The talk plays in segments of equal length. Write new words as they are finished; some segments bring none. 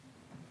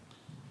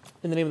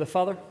In the name of the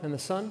Father, and the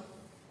Son,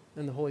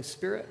 and the Holy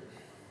Spirit.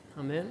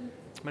 Amen.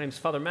 My name is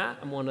Father Matt.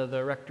 I'm one of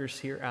the rectors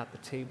here at the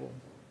table.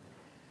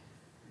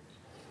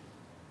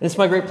 And it's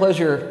my great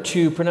pleasure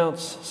to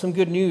pronounce some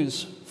good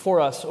news for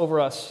us, over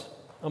us,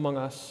 among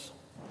us.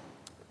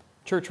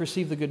 Church,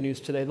 receive the good news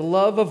today. The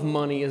love of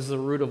money is the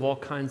root of all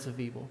kinds of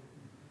evil.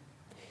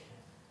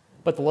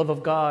 But the love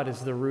of God is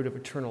the root of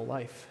eternal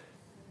life.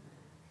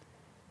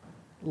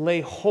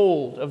 Lay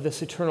hold of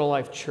this eternal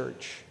life,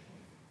 church,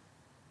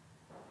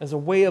 as a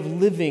way of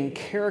living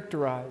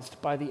characterized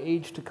by the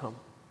age to come.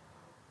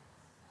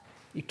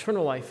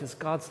 Eternal life is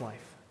God's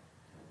life.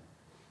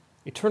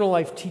 Eternal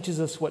life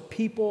teaches us what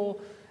people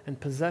and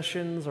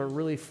possessions are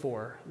really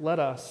for. Let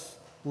us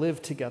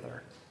live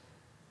together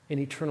in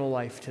eternal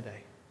life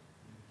today.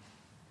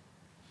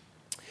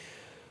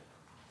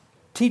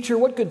 Teacher,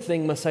 what good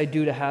thing must I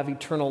do to have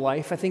eternal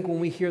life? I think when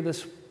we hear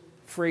this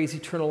phrase,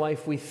 eternal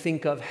life, we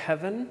think of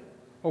heaven,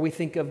 or we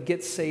think of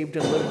get saved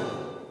and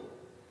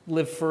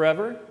live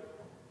forever.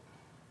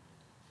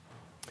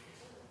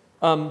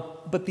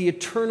 But the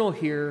eternal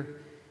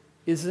here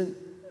isn't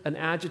an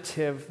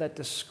adjective that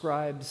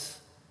describes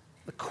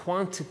the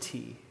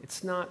quantity.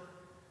 It's not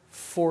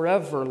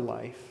forever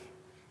life,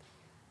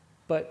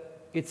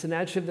 but it's an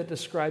adjective that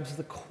describes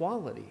the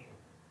quality.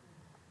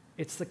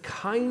 It's the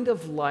kind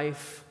of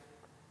life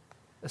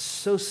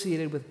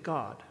associated with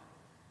God,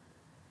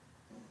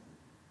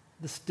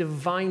 this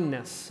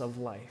divineness of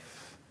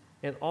life,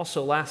 and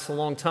also lasts a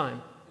long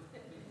time,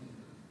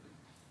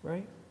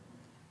 right?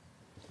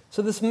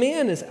 So this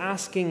man is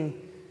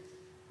asking,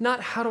 not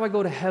how do I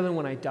go to heaven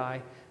when I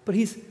die, but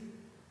he's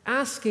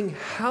asking,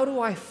 how do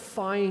I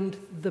find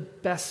the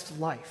best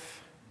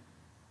life?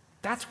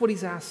 That's what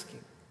he's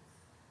asking.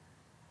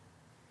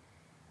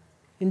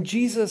 And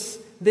Jesus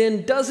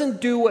then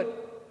doesn't do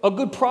what a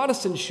good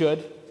Protestant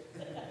should.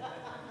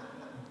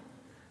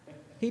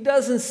 He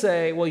doesn't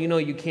say, well,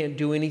 you can't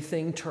do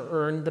anything to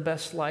earn the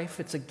best life.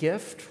 It's a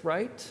gift,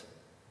 right?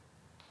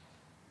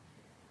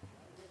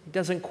 He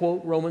doesn't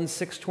quote Romans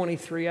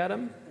 6:23 at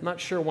him.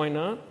 Not sure why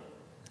not.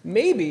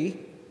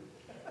 Maybe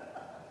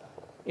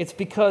it's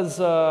because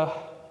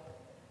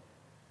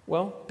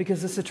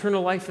this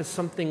eternal life is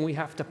something we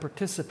have to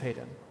participate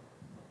in.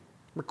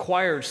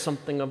 Requires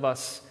something of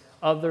us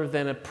other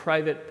than a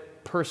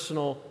private,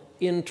 personal,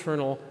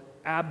 internal,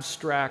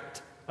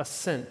 abstract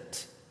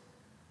assent.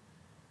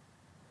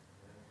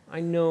 I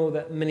know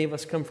that many of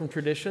us come from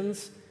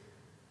traditions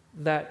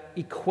that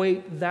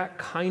equate that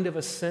kind of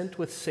assent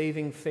with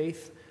saving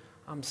faith.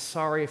 I'm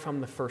sorry if I'm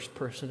the first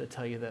person to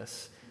tell you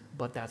this,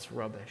 but that's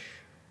rubbish.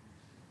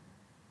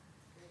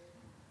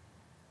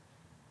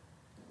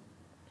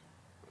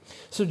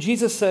 So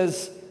Jesus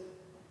says,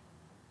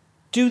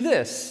 do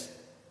this.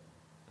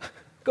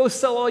 Go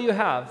sell all you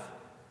have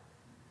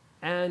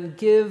and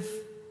give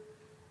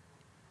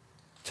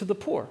to the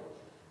poor.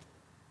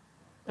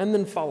 And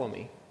then follow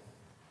me.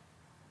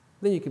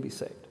 Then you can be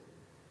saved.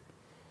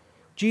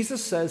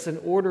 Jesus says in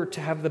order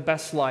to have the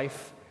best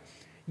life,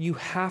 you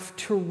have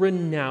to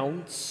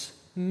renounce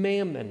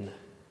mammon.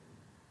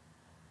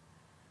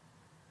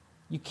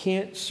 You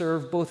can't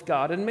serve both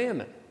God and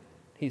mammon,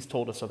 he's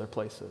told us other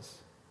places.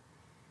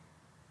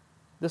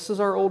 This is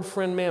our old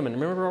friend Mammon.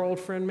 Remember our old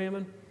friend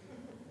Mammon?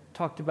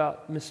 Talked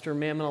about Mr.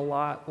 Mammon a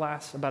lot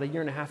about a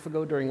year and a half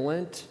ago during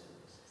Lent,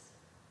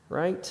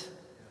 right?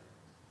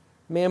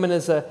 Mammon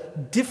is a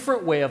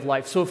different way of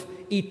life. So if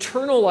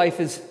eternal life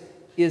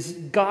is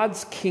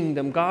God's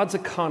kingdom, God's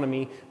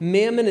economy,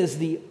 mammon is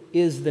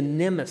the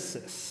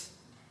nemesis,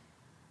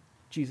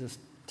 Jesus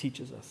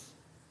teaches us.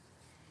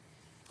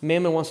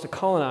 Mammon wants to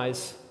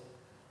colonize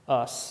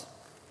us.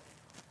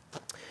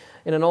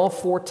 And in all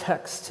four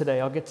texts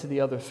today, I'll get to the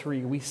other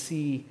three, we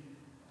see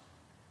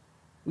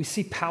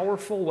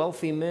powerful,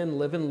 wealthy men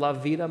living la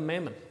vida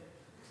mammon.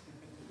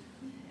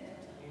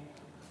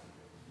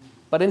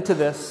 But into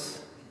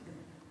this,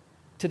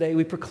 today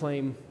we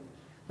proclaim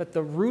that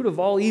the root of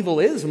all evil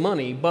is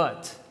money,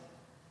 but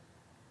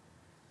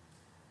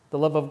the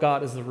love of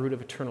God is the root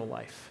of eternal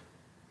life.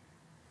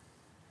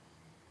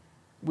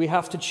 We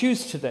have to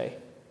choose today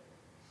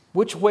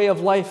which way of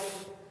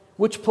life,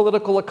 which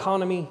political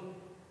economy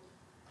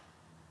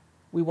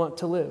we want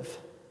to live.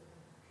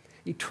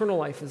 Eternal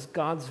life is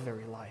God's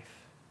very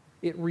life.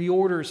 It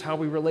reorders how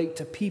we relate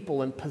to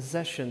people and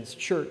possessions.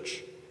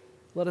 Church,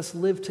 let us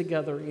live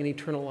together in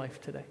eternal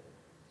life today.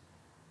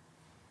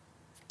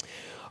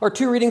 Our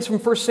two readings from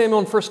 1 Samuel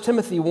and 1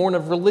 Timothy warn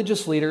of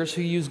religious leaders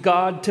who use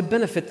God to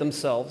benefit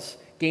themselves,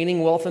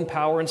 gaining wealth and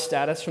power and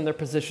status from their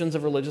positions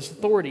of religious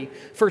authority.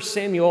 1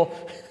 Samuel,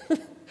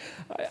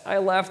 I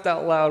laughed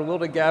out loud.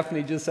 Wilda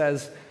Gaffney just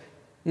says,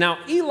 now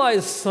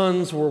Eli's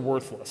sons were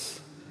worthless.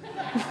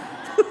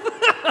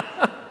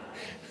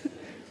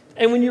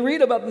 And when you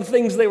read about the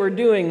things they were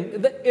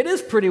doing, it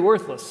is pretty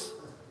worthless.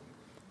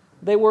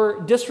 They were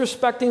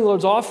disrespecting the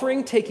Lord's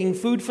offering, taking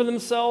food for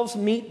themselves,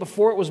 meat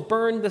before it was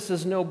burned. This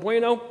is no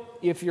bueno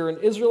if you're an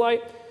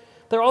Israelite.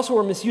 They also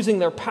were misusing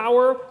their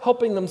power,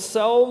 helping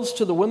themselves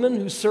to the women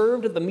who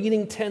served at the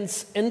meeting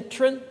tent's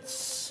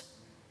entrance.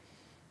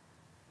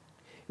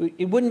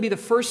 It wouldn't be the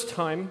first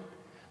time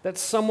that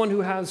someone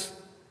who has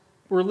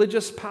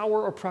religious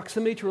power or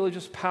proximity to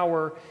religious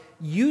power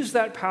use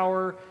that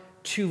power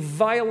to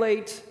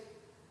violate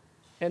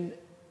and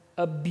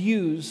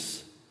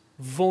abuse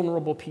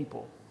vulnerable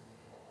people.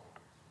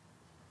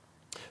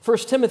 1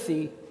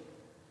 Timothy,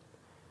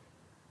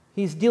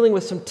 he's dealing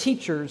with some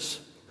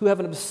teachers who have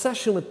an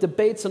obsession with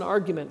debates and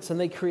arguments, and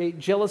they create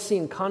jealousy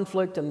and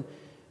conflict and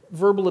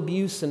verbal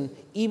abuse and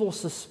evil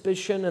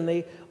suspicion, and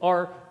they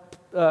are,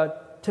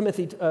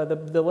 Timothy,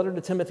 the letter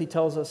to Timothy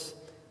tells us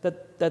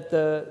that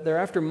they're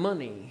after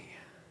money.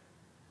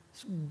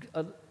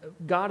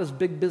 God is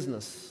big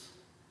business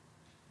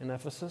in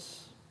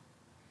Ephesus.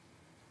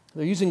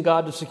 They're using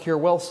God to secure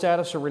wealth,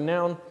 status, or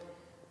renown,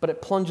 but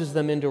it plunges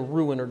them into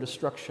ruin or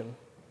destruction.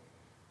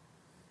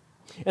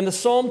 And the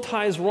psalm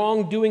ties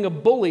wrongdoing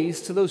of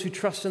bullies to those who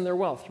trust in their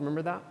wealth.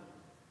 Remember that?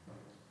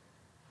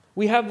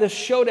 We have this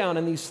showdown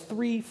in these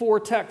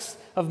 3-4 texts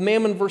of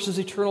Mammon versus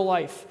eternal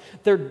life.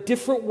 They're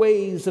different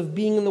ways of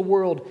being in the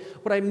world.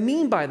 What I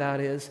mean by that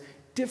is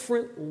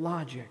different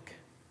logic.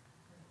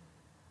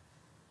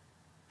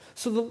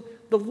 So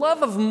the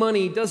love of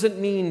money doesn't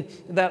mean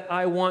that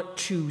I want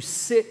to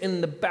sit in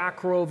the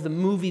back row of the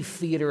movie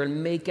theater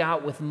and make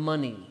out with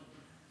money.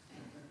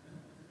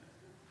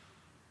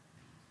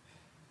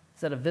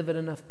 Is that a vivid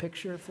enough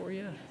picture for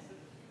you?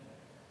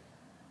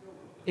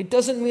 It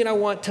doesn't mean I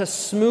want to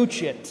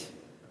smooch it.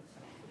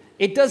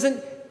 It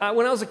doesn't,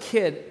 when I was a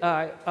kid,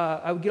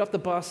 I would get off the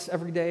bus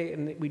every day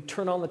and we'd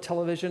turn on the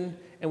television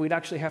and we'd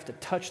actually have to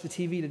touch the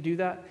TV to do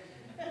that.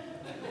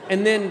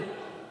 And then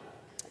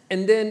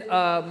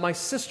my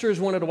sisters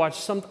wanted to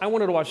watch I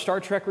wanted to watch Star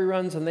Trek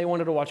reruns and they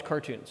wanted to watch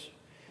cartoons.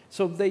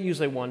 So they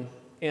usually won.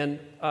 And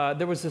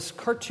there was this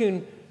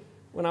cartoon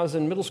when I was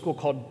in middle school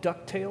called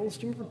DuckTales.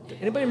 Do you remember?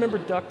 Anybody remember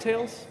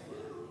DuckTales?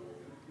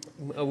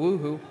 A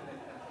woohoo.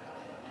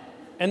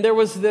 And there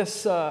was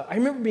this, I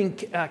remember being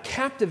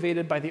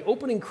captivated by the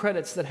opening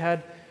credits that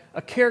had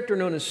a character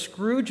known as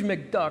Scrooge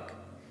McDuck,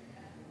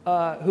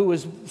 who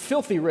was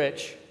filthy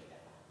rich,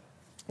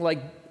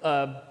 like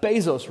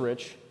Bezos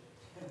rich,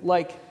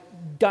 like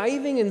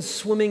diving and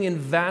swimming in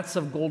vats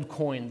of gold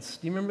coins.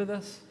 Do you remember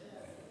this?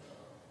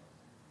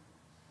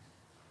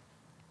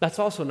 That's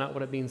also not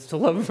what it means to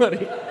love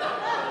money.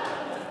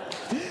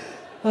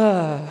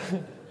 But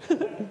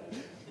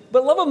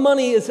love of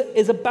money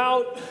is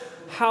about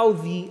how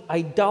the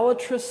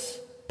idolatrous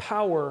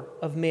power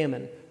of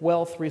mammon,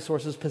 wealth,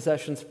 resources,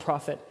 possessions,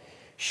 profit,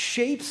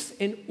 shapes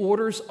and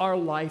orders our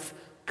life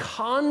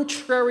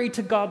contrary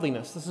to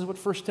godliness. This is what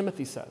 1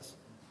 Timothy says.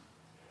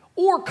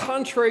 Or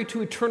contrary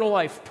to eternal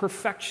life,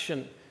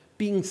 perfection,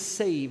 being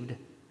saved.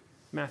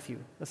 Matthew,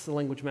 that's the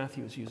language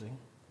Matthew is using.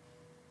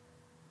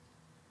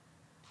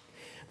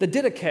 The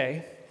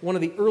Didache, one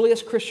of the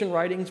earliest Christian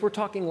writings, we're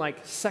talking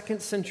like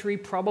 2nd century,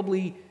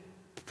 probably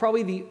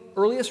the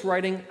earliest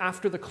writing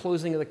after the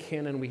closing of the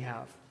canon we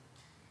have,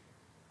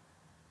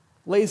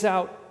 lays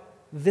out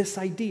this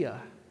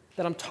idea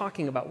that I'm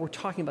talking about. We're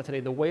talking about today,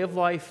 the way of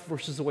life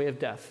versus the way of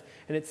death.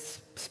 And it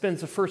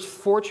spends the first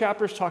 4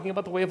 chapters talking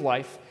about the way of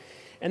life,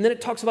 and then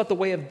it talks about the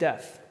way of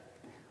death.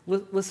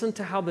 Listen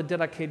to how the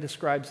Didache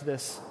describes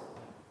this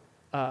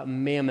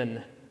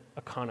mammon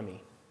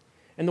economy.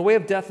 And the way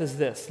of death is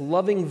this: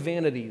 loving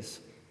vanities,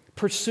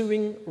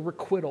 pursuing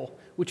requital,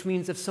 which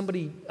means if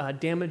somebody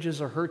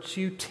damages or hurts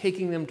you,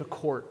 taking them to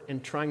court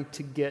and trying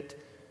to get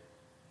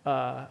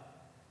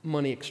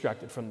money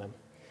extracted from them.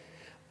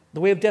 The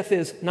way of death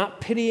is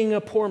not pitying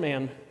a poor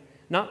man,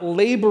 not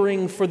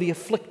laboring for the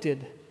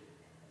afflicted,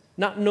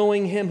 not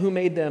knowing him who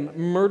made them,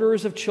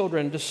 murderers of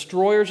children,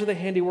 destroyers of the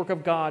handiwork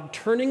of God,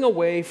 turning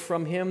away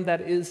from him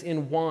that is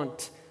in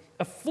want,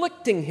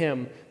 afflicting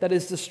him that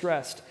is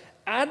distressed,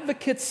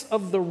 advocates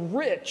of the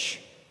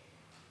rich,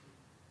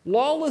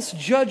 lawless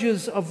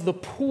judges of the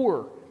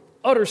poor,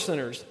 utter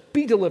sinners.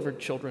 Be delivered,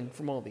 children,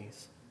 from all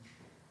these.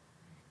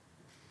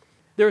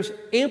 There's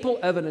ample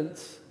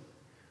evidence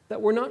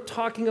that we're not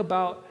talking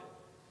about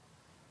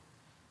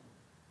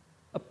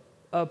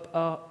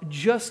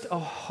just a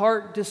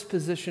heart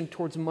disposition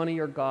towards money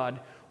or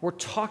God. We're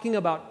talking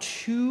about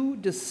 2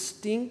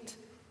 distinct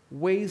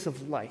ways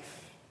of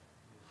life.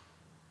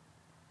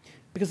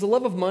 Because the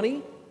love of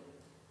money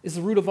is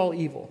the root of all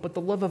evil, but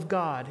the love of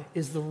God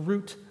is the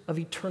root of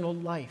eternal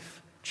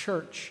life.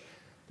 Church,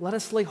 let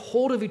us lay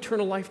hold of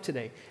eternal life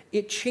today.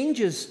 It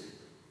changes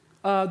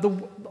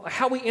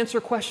how we answer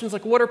questions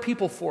like, what are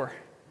people for?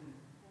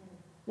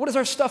 What is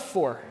our stuff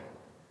for?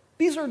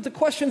 These are the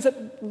questions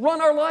that run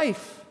our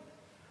life.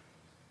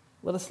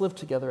 Let us live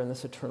together in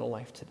this eternal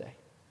life today.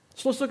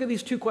 So let's look at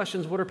these 2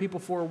 questions. What are people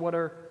for? What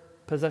are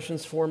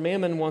possessions for?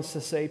 Mammon wants to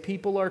say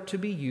people are to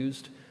be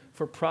used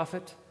for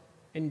profit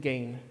and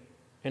gain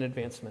and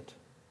advancement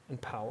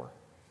and power.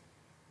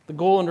 The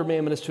goal under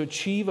Mammon is to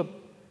achieve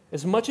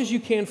as much as you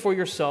can for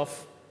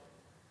yourself,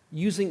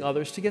 using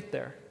others to get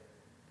there.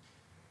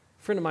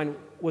 A friend of mine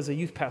was a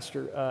youth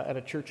pastor at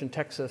a church in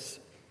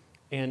Texas,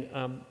 and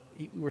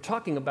we were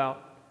talking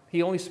about,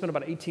 he only spent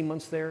about 18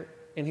 months there,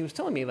 and he was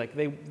telling me, like,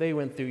 they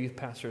went through youth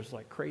pastors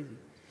like crazy.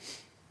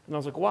 And I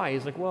was like, why?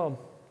 He's like, well,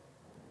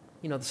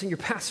 the senior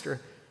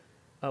pastor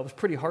was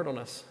pretty hard on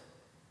us.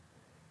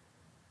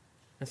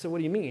 I said, what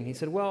do you mean? He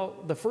said, well,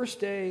 the first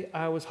day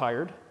I was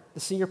hired, the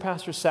senior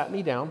pastor sat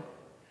me down,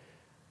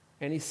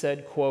 and he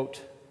said,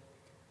 quote,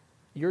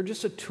 "You're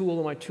just a tool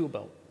in my tool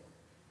belt.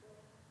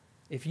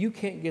 If you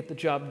can't get the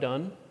job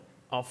done,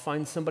 I'll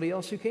find somebody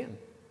else who can."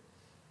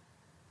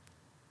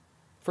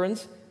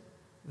 Friends,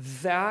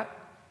 that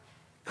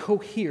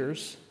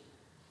coheres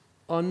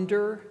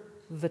under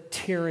the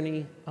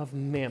tyranny of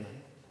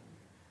Mammon.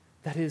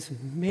 That is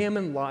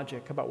Mammon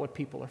logic about what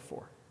people are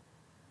for.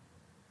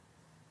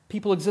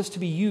 People exist to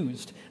be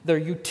used, their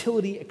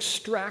utility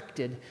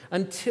extracted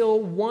until,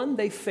 one,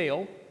 they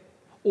fail,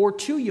 or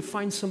two, you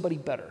find somebody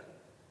better.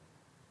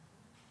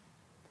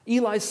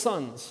 Eli's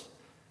sons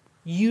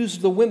used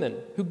the women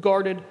who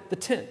guarded the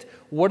tent.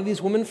 What are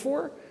these women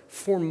for?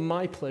 For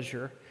my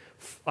pleasure.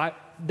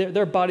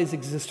 Their bodies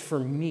exist for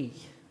me.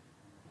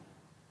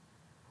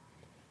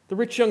 The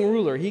rich young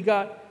ruler, he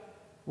got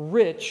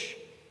rich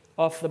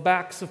off the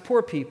backs of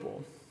poor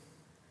people.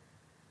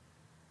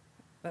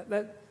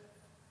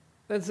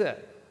 That's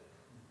it.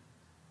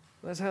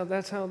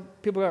 That's how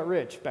people got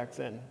rich back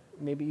then,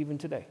 maybe even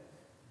today.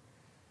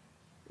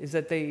 Is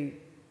that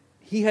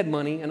he had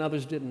money and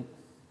others didn't.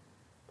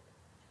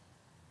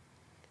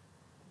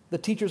 The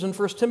teachers in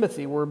 1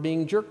 Timothy were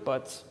being jerk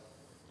butts,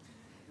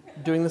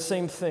 doing the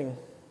same thing.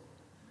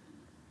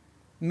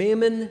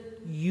 Mammon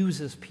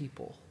uses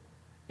people,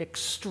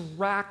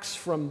 extracts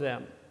from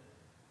them.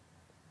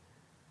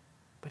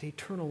 But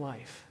eternal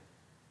life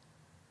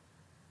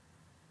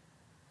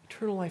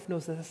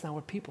knows that that's not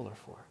what people are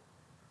for.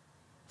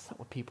 That's not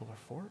what people are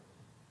for.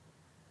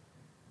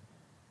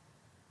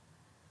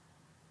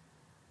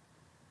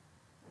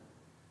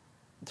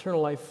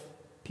 Eternal life,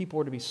 people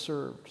are to be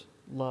served,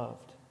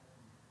 loved.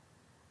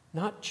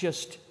 Not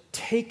just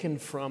taken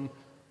from,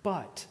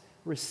 but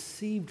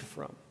received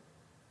from.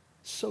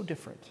 So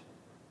different.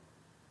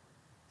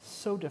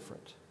 So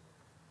different.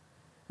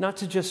 Not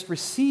to just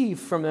receive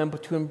from them,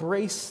 but to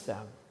embrace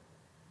them.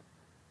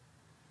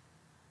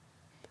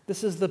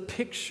 This is the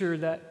picture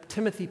that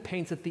Timothy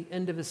paints at the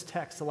end of his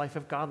text, the life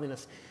of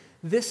godliness.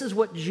 This is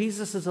what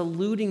Jesus is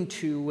alluding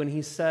to when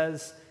he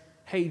says,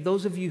 hey,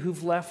 those of you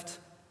who've left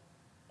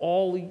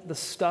all the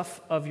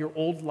stuff of your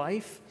old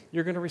life,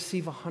 you're going to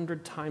receive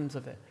 100 times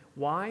of it.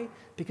 Why?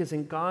 Because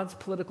in God's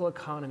political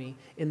economy,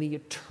 in the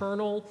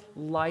eternal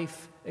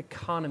life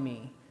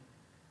economy,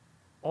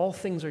 all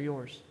things are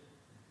yours.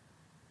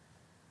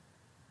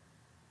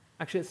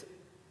 Actually, it's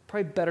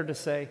probably better to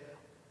say,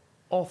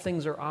 all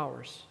things are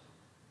ours.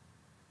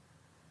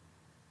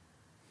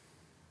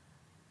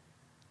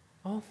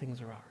 All things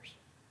are ours.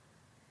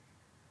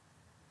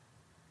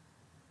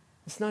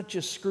 It's not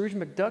just Scrooge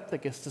McDuck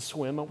that gets to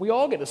swim. We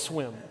all get to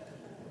swim.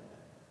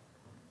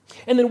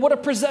 And then what are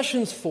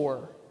possessions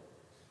for?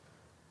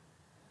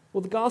 Well,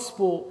 the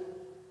gospel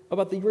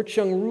about the rich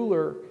young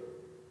ruler,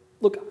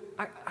 look,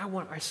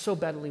 I so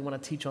badly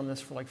want to teach on this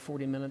for like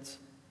 40 minutes.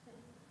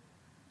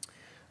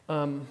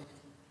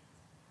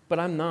 But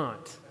I'm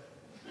not.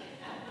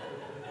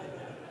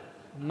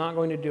 I'm not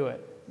going to do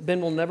it.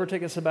 Ben will never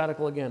take a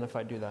sabbatical again if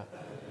I do that.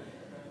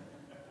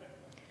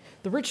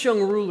 The rich young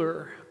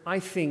ruler, I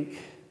think,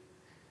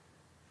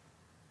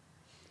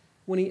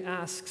 when he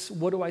asks,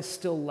 what do I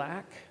still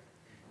lack?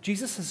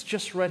 Jesus has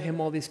just read him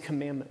all these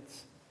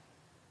commandments.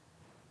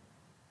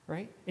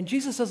 Right? And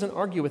Jesus doesn't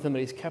argue with him that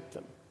he's kept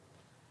them.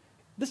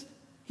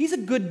 He's a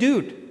good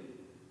dude.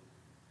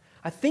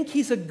 I think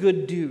he's a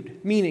good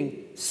dude,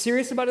 meaning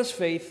serious about his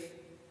faith,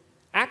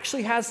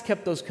 actually has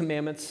kept those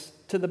commandments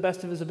to the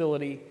best of his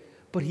ability,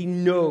 but he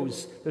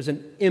knows there's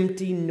an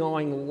empty,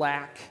 gnawing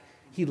lack.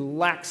 He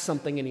lacks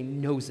something and he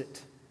knows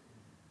it.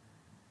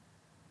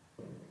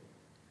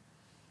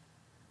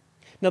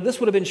 Now, this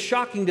would have been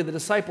shocking to the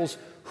disciples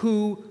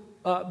who,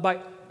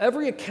 by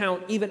every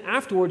account, even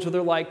afterwards, where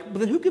they're like, but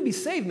then who can be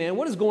saved, man?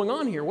 What is going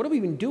on here? What are we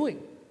even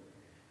doing?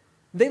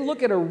 They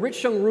look at a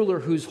rich young ruler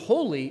who's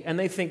holy and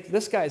they think,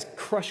 this guy's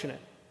crushing it.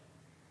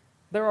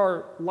 There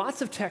are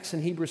lots of texts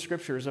in Hebrew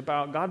scriptures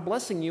about God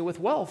blessing you with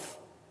wealth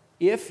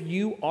if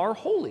you are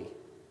holy.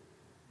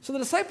 So the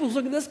disciples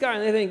look at this guy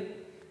and they think,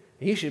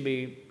 he should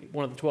be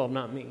one of the 12,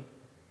 not me.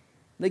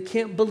 They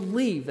can't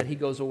believe that he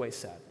goes away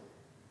sad.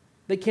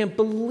 They can't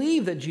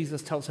believe that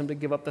Jesus tells him to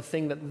give up the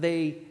thing that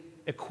they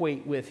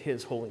equate with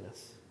his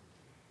holiness.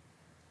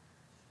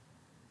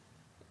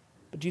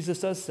 But Jesus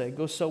does say,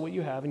 go sell what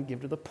you have and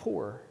give to the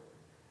poor.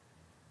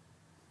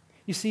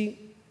 You see,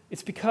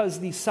 it's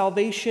because the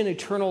salvation,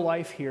 eternal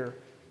life here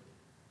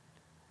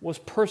was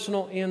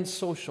personal and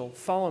social.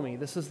 Follow me.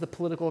 This is the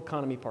political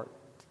economy part.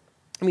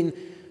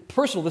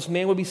 Personal, this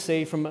man would be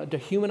saved from a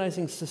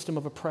dehumanizing system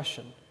of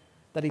oppression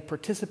that he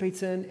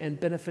participates in and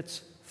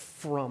benefits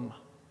from.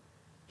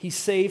 He's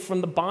saved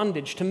from the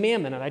bondage to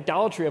mammon and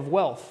idolatry of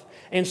wealth.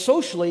 And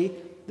socially,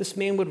 this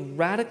man would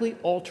radically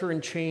alter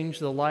and change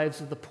the lives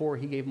of the poor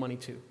he gave money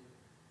to.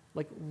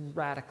 Like,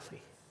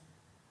 radically.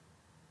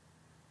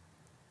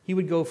 He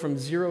would go from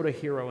zero to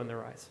hero in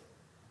their eyes.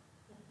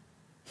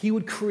 He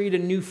would create a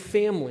new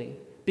family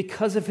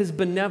because of his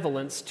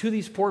benevolence to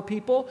these poor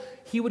people,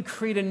 he would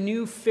create a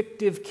new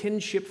fictive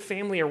kinship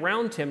family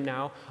around him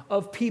now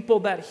of people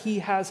that he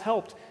has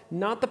helped.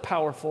 Not the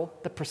powerful,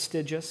 the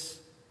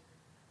prestigious,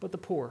 but the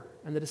poor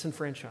and the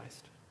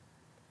disenfranchised.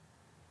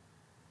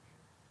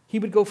 He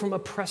would go from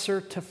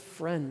oppressor to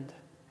friend.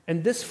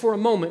 And this, for a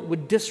moment,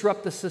 would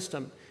disrupt the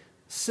system.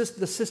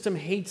 The system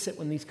hates it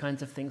when these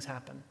kinds of things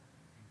happen.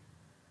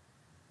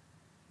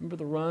 Remember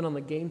the run on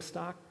the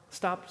GameStop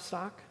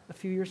stock a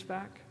few years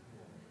back?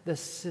 The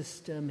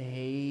system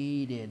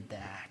hated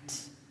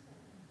that.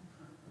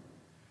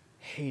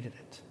 Hated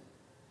it.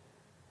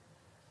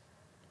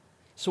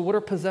 So what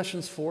are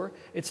possessions for?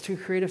 It's to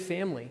create a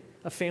family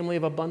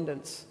of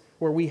abundance,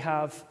 where we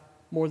have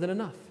more than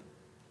enough.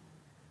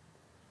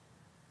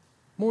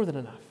 More than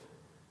enough.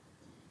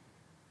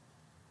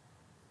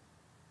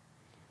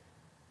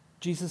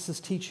 Jesus is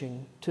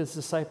teaching to his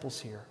disciples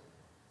here,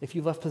 if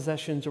you left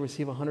possessions or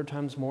receive 100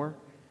 times more,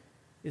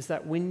 is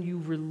that when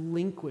you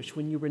relinquish,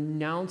 when you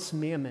renounce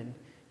mammon,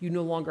 you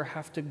no longer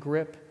have to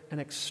grip and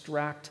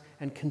extract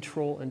and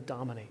control and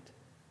dominate.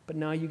 But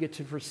now you get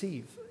to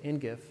receive and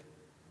give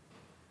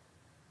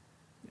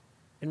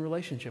in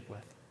relationship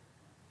with.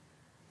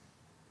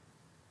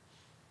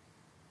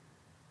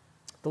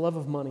 The love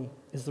of money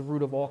is the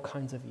root of all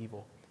kinds of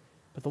evil,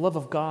 but the love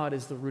of God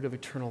is the root of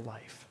eternal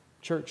life.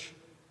 Church,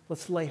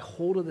 let's lay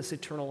hold of this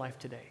eternal life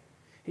today.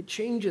 It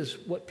changes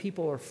what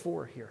people are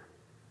for here.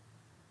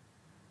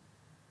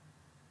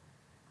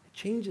 It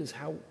changes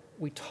how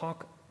we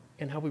talk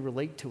and how we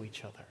relate to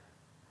each other.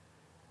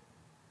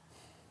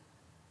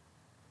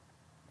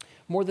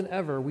 More than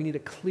ever, we need a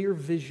clear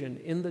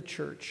vision in the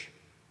church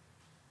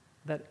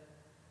that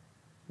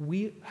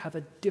we have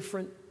a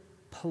different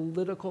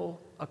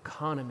political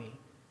economy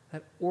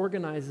that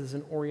organizes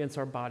and orients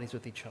our bodies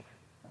with each other.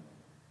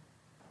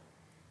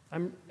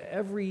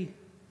 Every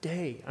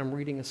day I'm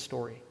reading a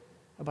story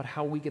about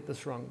how we get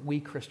this wrong. We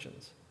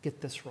Christians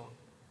get this wrong.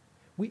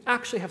 We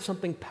actually have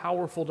something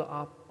powerful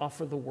to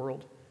offer the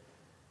world.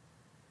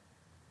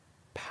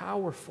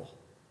 Powerful.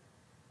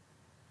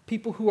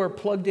 People who are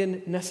plugged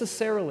in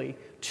necessarily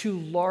to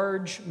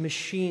large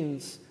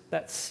machines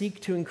that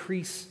seek to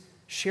increase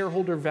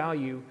shareholder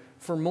value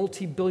for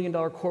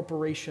multi-billion-dollar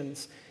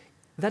corporations.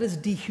 That is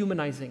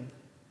dehumanizing.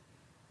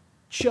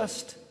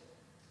 Just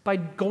by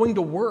going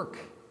to work,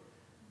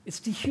 it's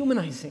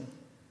dehumanizing.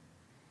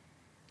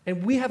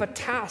 And we have a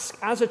task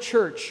as a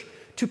church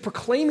to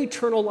proclaim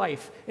eternal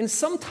life. And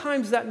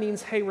sometimes that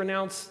means, hey,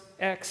 renounce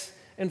X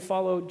and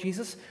follow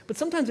Jesus. But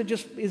sometimes it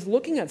just is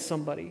looking at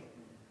somebody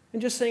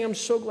and just saying, I'm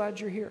so glad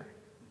you're here.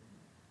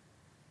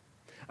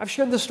 I've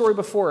shared this story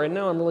before, and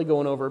now I'm really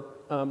going over.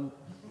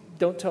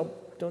 Don't tell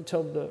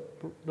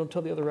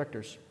the other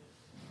rectors.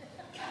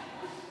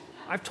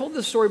 I've told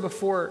this story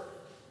before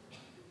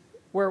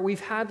where we've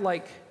had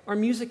our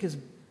music is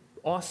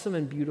awesome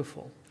and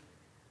beautiful,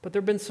 but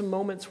there have been some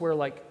moments where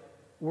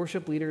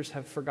worship leaders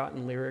have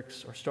forgotten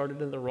lyrics or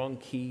started in the wrong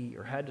key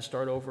or had to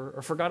start over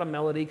or forgot a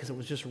melody because it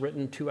was just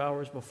written 2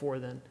 hours before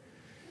then.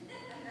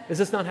 Has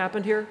this not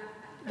happened here?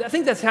 I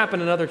think that's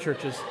happened in other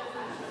churches.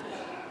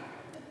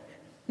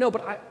 No,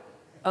 but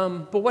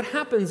what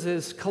happens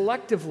is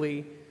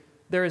collectively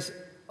there's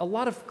a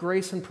lot of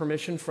grace and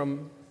permission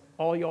from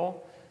all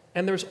y'all,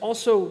 and there's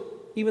also,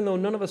 even though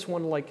none of us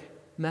want to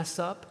mess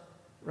up,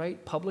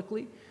 right,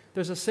 publicly,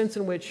 there's a sense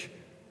in which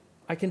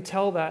I can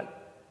tell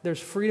that there's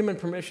freedom and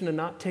permission to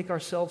not take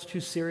ourselves too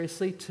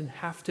seriously, to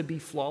have to be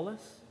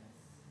flawless.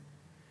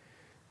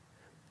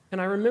 And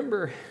I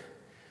remember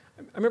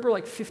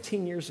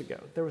 15 years ago,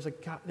 there was a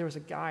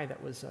guy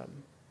that was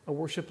a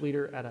worship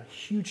leader at a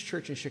huge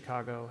church in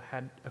Chicago,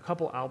 had a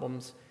couple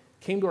albums,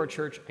 came to our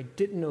church. I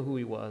didn't know who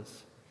he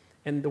was.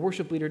 And the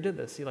worship leader did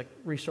this. He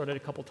restarted a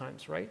couple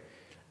times, right?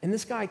 And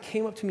this guy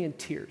came up to me in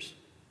tears.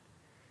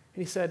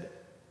 And he said,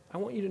 I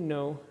want you to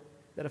know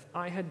that if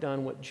I had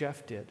done what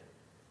Jeff did,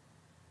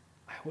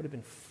 I would have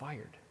been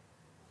fired.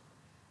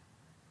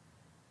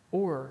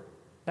 Or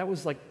that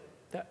was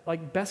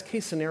best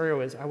case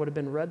scenario is I would have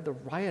been read the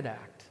riot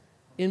act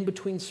in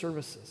between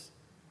services.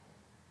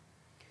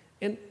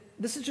 And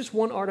this is just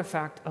one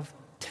artifact of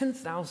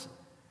 10,000,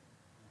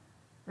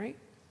 right?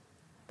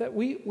 That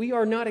we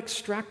are not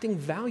extracting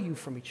value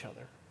from each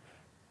other.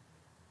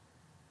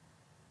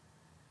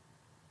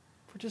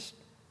 We're just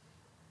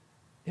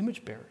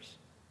image bearers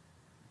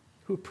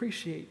who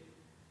appreciate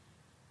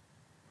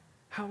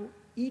how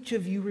each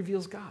of you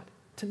reveals God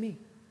to me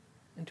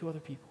and to other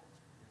people.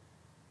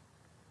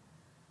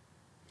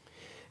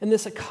 And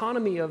this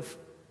economy of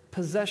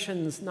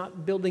possessions,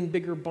 not building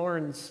bigger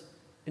barns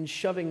and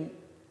shoving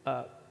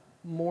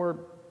more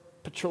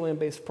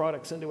petroleum-based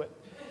products into it.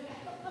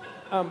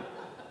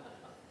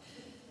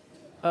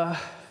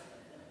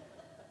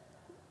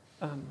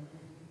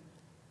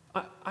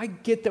 I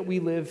get that we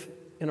live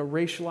in a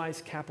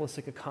racialized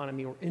capitalistic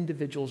economy where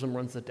individualism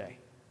runs the day,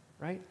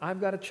 right?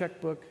 I've got a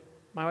checkbook.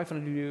 My wife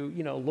and I do,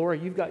 Laura,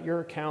 you've got your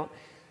account.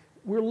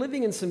 We're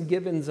living in some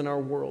givens in our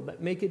world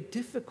that make it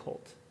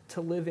difficult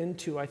to live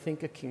into, I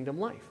think, a kingdom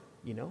life,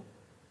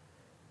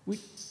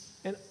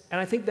 And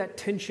I think that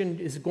tension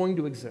is going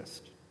to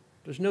exist.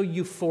 There's no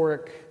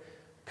euphoric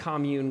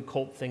commune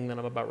cult thing that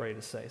I'm about ready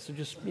to say. So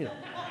just,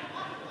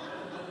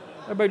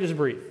 everybody just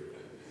breathe.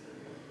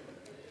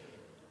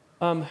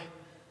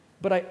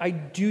 But I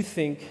do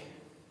think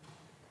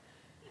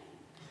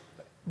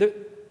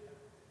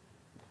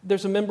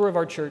there's a member of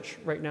our church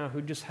right now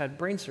who just had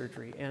brain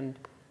surgery, and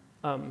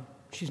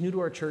she's new to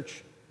our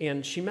church,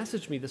 and she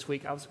messaged me this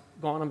week. I was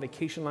gone on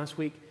vacation last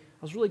week.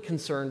 I was really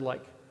concerned,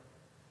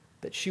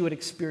 that she would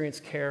experience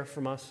care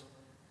from us.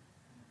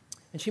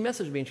 And she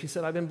messaged me, and she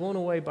said, I've been blown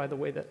away by the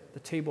way that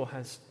the table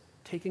has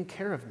taken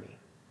care of me.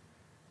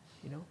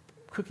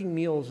 Cooking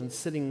meals and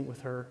sitting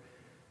with her.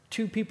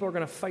 2 people are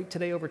going to fight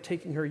today over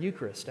taking her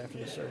Eucharist after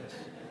the service,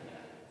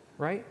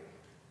 right?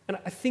 And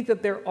I think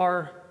that there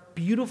are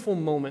beautiful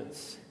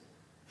moments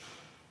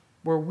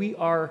where we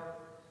are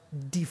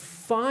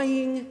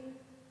defying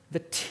the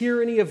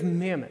tyranny of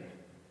Mammon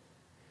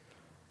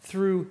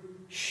through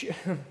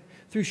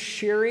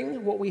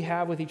sharing what we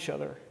have with each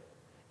other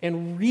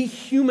and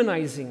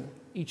rehumanizing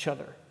each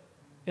other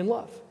in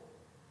love.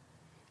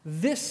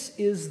 This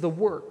is the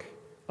work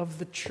of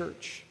the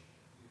church.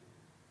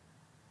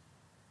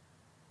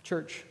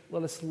 Church,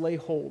 let us lay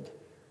hold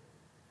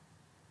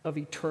of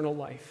eternal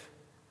life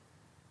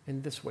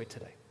in this way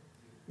today.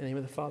 In the name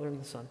of the Father,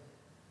 and the Son,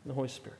 and the Holy Spirit.